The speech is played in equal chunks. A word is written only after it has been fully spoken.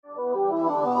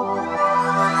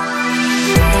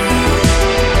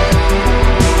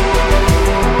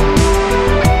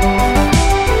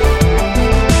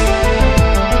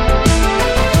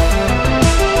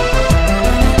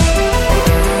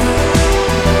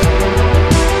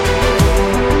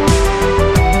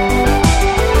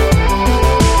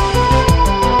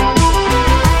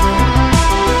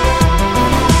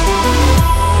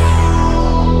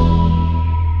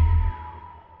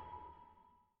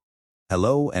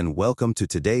Hello and welcome to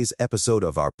today's episode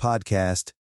of our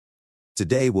podcast.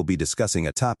 Today we'll be discussing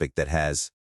a topic that has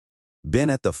been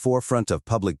at the forefront of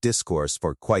public discourse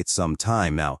for quite some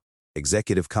time now,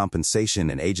 executive compensation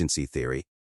and agency theory.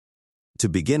 To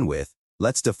begin with,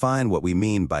 let's define what we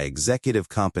mean by executive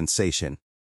compensation.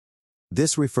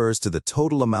 This refers to the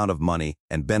total amount of money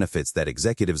and benefits that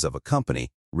executives of a company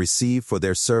receive for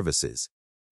their services.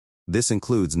 This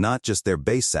includes not just their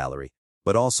base salary,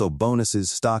 but also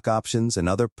bonuses, stock options, and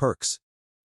other perks.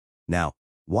 Now,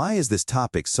 why is this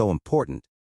topic so important?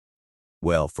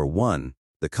 Well, for one,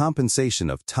 the compensation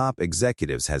of top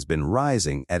executives has been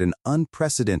rising at an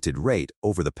unprecedented rate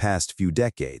over the past few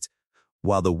decades,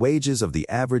 while the wages of the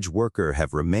average worker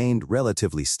have remained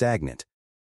relatively stagnant.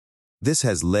 This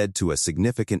has led to a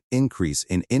significant increase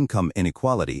in income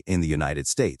inequality in the United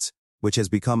States, which has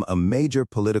become a major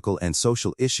political and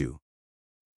social issue.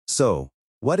 So,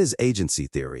 what is agency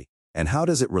theory, and how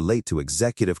does it relate to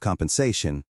executive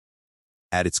compensation?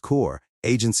 At its core,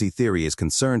 agency theory is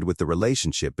concerned with the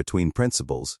relationship between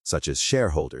principals, such as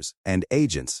shareholders, and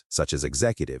agents, such as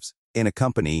executives, in a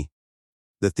company.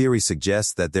 The theory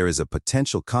suggests that there is a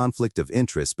potential conflict of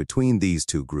interest between these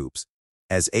two groups,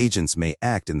 as agents may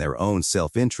act in their own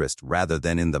self-interest rather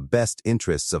than in the best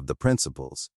interests of the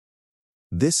principals.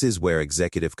 This is where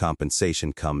executive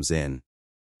compensation comes in.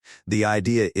 The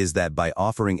idea is that by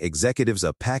offering executives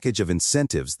a package of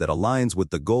incentives that aligns with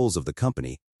the goals of the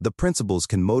company, the principals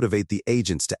can motivate the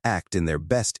agents to act in their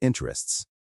best interests.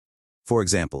 For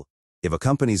example, if a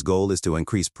company's goal is to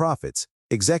increase profits,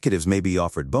 executives may be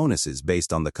offered bonuses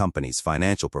based on the company's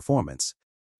financial performance.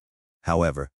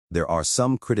 However, there are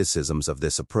some criticisms of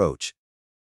this approach.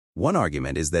 One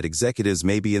argument is that executives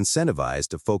may be incentivized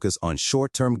to focus on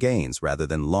short-term gains rather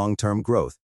than long-term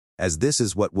growth, as this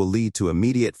is what will lead to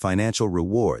immediate financial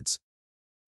rewards.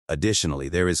 Additionally,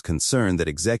 there is concern that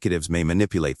executives may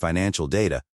manipulate financial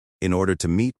data in order to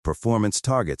meet performance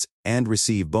targets and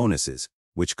receive bonuses,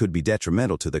 which could be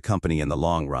detrimental to the company in the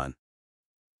long run.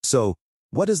 So,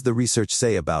 what does the research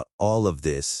say about all of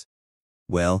this?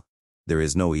 Well, there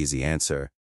is no easy answer.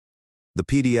 The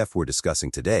PDF we're discussing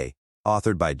today,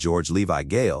 authored by George Levi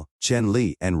Gayle, Chen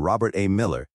Li, and Robert A.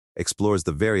 Miller, explores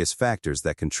the various factors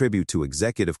that contribute to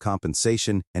executive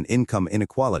compensation and income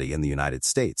inequality in the United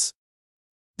States.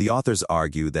 The authors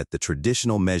argue that the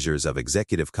traditional measures of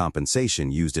executive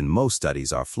compensation used in most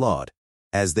studies are flawed,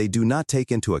 as they do not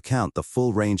take into account the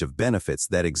full range of benefits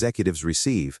that executives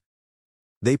receive.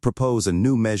 They propose a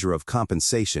new measure of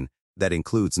compensation that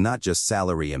includes not just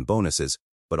salary and bonuses,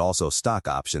 but also stock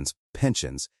options,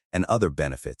 pensions, and other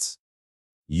benefits.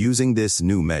 Using this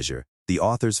new measure, the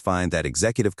authors find that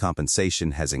executive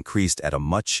compensation has increased at a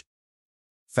much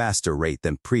faster rate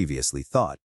than previously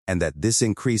thought, and that this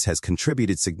increase has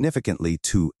contributed significantly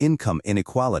to income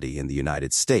inequality in the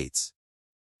United States.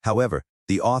 However,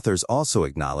 the authors also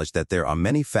acknowledge that there are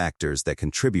many factors that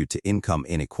contribute to income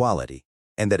inequality,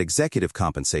 and that executive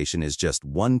compensation is just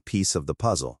one piece of the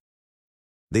puzzle.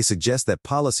 They suggest that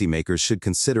policymakers should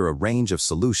consider a range of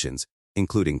solutions,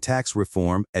 including tax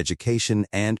reform, education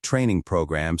and training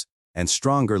programs, and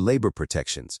stronger labor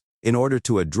protections, in order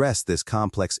to address this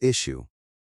complex issue.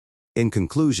 In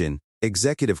conclusion,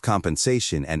 executive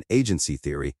compensation and agency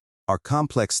theory are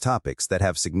complex topics that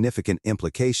have significant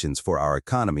implications for our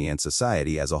economy and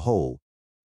society as a whole.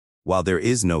 While there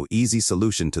is no easy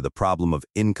solution to the problem of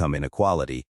income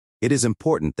inequality, it is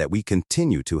important that we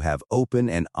continue to have open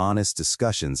and honest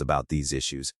discussions about these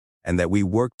issues, and that we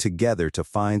work together to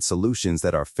find solutions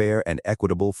that are fair and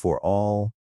equitable for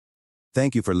all.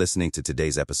 Thank you for listening to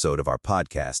today's episode of our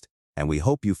podcast, and we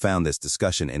hope you found this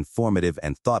discussion informative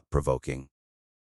and thought-provoking.